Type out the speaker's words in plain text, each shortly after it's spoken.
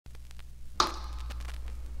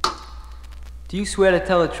Do you swear to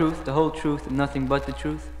tell the truth, the whole truth, and nothing but the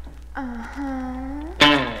truth?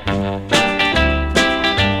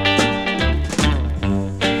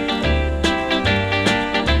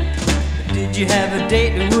 Did you have a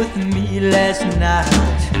date with me last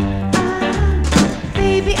night?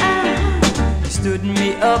 Baby, You stood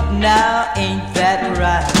me up now, ain't that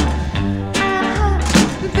right?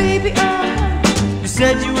 baby, You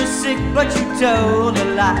said you were sick, but you told a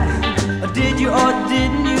lie. Or did you, or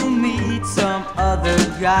didn't you meet some other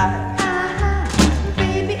guy?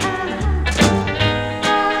 baby,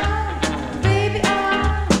 baby,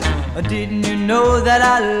 Or didn't you know that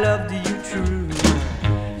I loved you true?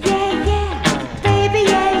 yeah, yeah, baby,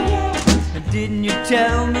 yeah, yeah, And didn't you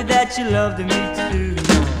tell me that you loved me too?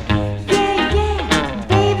 yeah, yeah,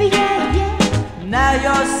 baby, yeah, yeah, Now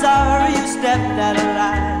you're sorry you stepped out of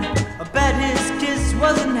line. I bet his kiss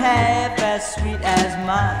wasn't half as sweet as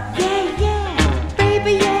mine. yeah, yeah,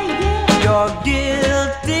 baby, yeah, yeah, You're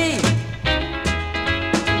guilty,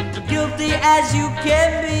 guilty as you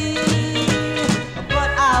can be. But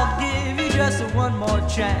I'll give you just one more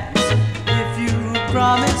chance. If you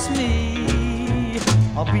promise me,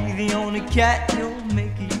 I'll be the only cat you'll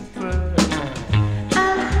make you purr.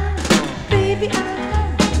 baby,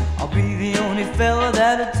 I'll be the only fella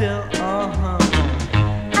that'll tell,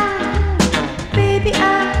 baby,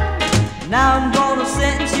 Now I'm gonna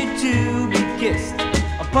sentence you to be kissed.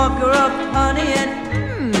 I'll pucker up, honey,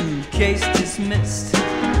 and case dismissed.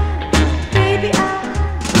 baby,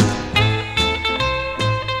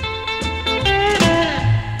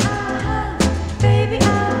 baby,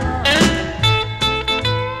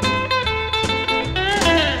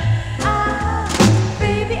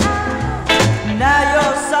 baby, Now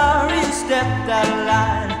you're sorry you stepped out of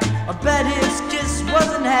line. I bet his kiss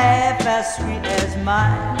wasn't half as sweet as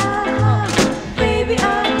mine. baby,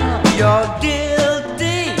 You're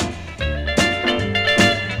guilty,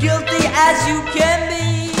 guilty as you can be.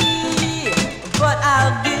 But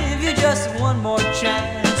I'll give you just one more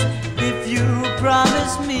chance. If you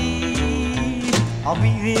promise me, I'll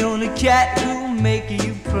be the only cat who'll make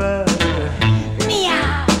you purr.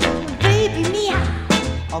 meow, baby, meow,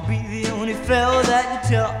 I'll be the only fella that you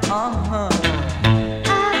tell,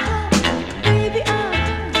 baby,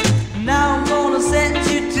 Now I'm gonna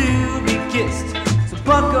sentence you to be kissed. So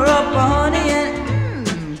pucker up, honey,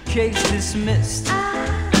 and case dismissed.